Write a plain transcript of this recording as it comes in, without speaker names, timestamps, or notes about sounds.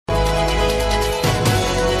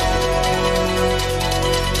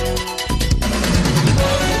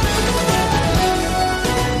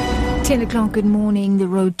10 o'clock, good morning. The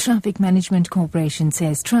Road Traffic Management Corporation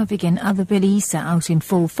says traffic and other police are out in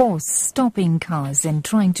full force, stopping cars and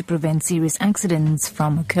trying to prevent serious accidents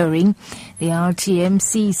from occurring. The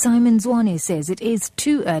RTMC Zwane says it is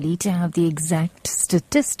too early to have the exact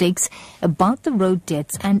statistics about the road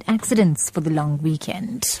deaths and accidents for the long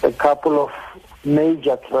weekend. A couple of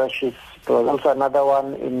major crashes. There was also another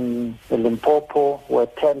one in Limpopo where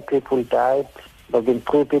 10 people died. There have been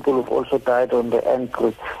 3 people who've also died on the end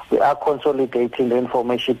route. We are consolidating the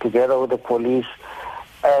information together with the police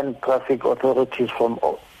and traffic authorities from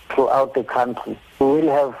throughout the country. We will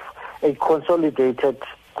have a consolidated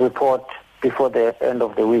report before the end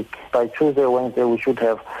of the week. By Tuesday, Wednesday, we should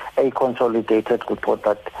have a consolidated report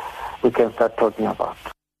that we can start talking about.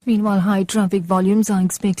 Meanwhile, high traffic volumes are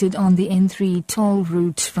expected on the N3 toll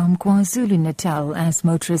route from KwaZulu-Natal as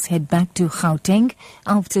motorists head back to Gauteng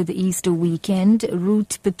after the Easter weekend.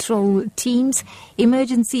 Route patrol teams,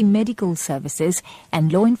 emergency medical services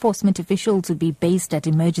and law enforcement officials will be based at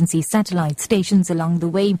emergency satellite stations along the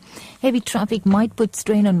way. Heavy traffic might put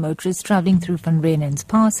strain on motorists travelling through Van Rynen's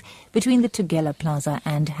Pass between the Tugela Plaza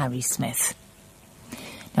and Harry Smith.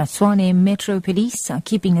 Now, Tshwane Metro Police are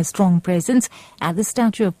keeping a strong presence at the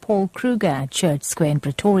statue of Paul Kruger at Church Square in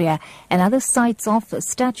Pretoria and other sites of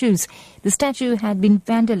statues. The statue had been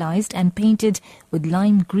vandalized and painted with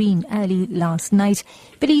lime green early last night.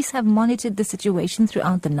 Police have monitored the situation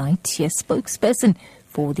throughout the night. Here's spokesperson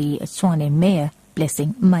for the Tshwane Mayor,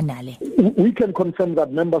 Blessing Manale. We can confirm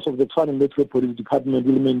that members of the Tshwane Metro Police Department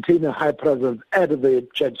will maintain a high presence at the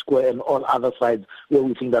Church Square and all other sites where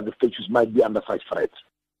we think that the statues might be under such threats.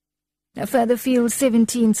 Further afield,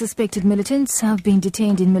 17 suspected militants have been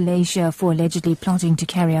detained in Malaysia for allegedly plotting to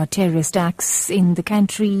carry out terrorist acts in the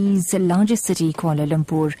country's largest city, Kuala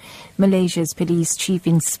Lumpur. Malaysia's Police Chief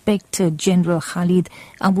Inspector General Khalid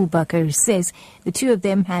Abu Bakr says the 2 of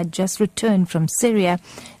them had just returned from Syria.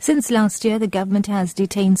 Since last year, the government has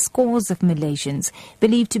detained scores of Malaysians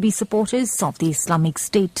believed to be supporters of the Islamic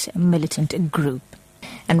State militant group.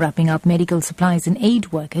 And wrapping up, medical supplies and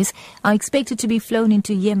aid workers are expected to be flown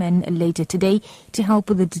into Yemen later today to help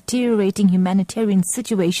with the deteriorating humanitarian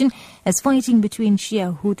situation as fighting between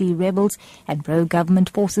Shia Houthi rebels and pro-government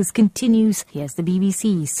forces continues. Here's the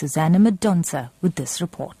BBC's Susanna Madonza with this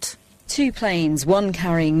report. 2 planes, one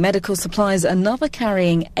carrying medical supplies, another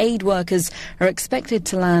carrying aid workers, are expected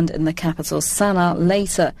to land in the capital Sana'a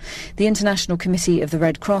later. The International Committee of the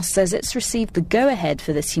Red Cross says it's received the go-ahead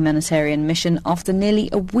for this humanitarian mission after nearly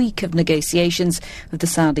a week of negotiations with the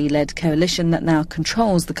Saudi-led coalition that now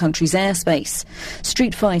controls the country's airspace.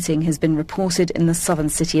 Street fighting has been reported in the southern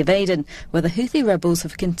city of Aden, where the Houthi rebels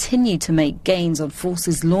have continued to make gains on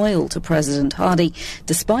forces loyal to President Hadi,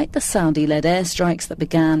 despite the Saudi-led airstrikes that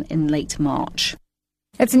began in late March.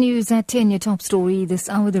 That's the news at 10. Your top story this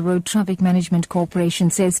hour. The Road Traffic Management Corporation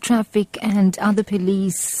says traffic and other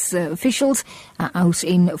police officials are out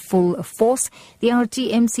in full force. The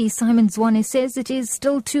RTMC Zwane says it is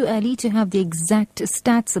still too early to have the exact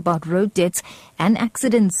stats about road deaths and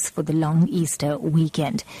accidents for the long Easter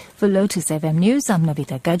weekend. For Lotus FM News, I'm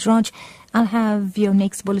NAVITHA GAJRAJ. I'll have your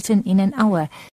next bulletin in an hour.